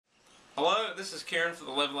Hello, this is Kieran for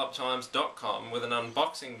the leveluptimes.com with an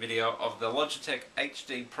unboxing video of the Logitech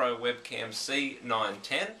HD Pro Webcam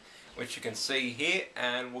C910, which you can see here,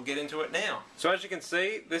 and we'll get into it now. So as you can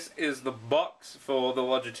see, this is the box for the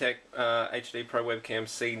Logitech HD Pro Webcam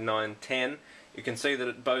C910. You can see that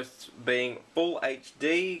it boasts being full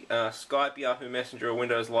HD, Skype, Yahoo Messenger or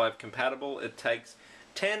Windows Live compatible. It takes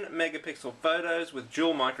 10 megapixel photos with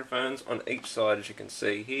dual microphones on each side, as you can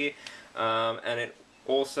see here, and it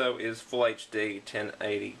also is full HD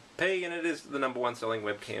 1080p, and it is the #1 selling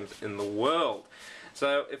webcams in the world.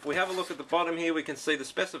 So if we have a look at the bottom here, we can see the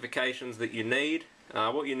specifications that you need.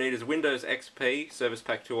 What you need is Windows XP, Service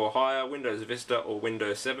Pack 2 or higher, Windows Vista or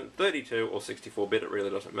Windows 7, 32 or 64-bit, it really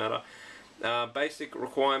doesn't matter. Basic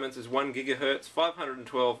requirements is 1 GHz,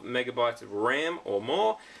 512 megabytes of RAM or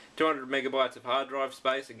more, 200 megabytes of hard drive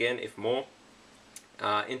space, again if more,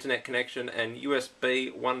 internet connection and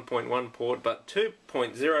USB 1.1 port, but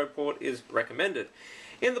 2.0 port is recommended.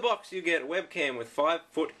 In the box you get a webcam with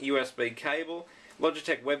 5-foot USB cable,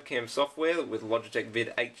 Logitech webcam software with Logitech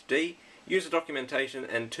Vid HD, user documentation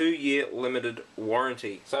and 2-year limited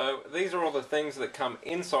warranty. So these are all the things that come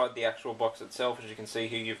inside the actual box itself. As you can see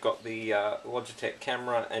here, you've got the Logitech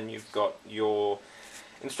camera and you've got your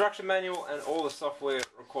instruction manual and all the software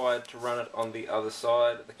required to run it on the other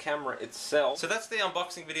side, the camera itself. So that's the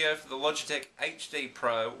unboxing video for the Logitech HD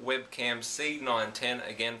Pro Webcam C910,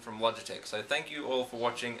 again from Logitech. So thank you all for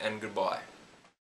watching and goodbye.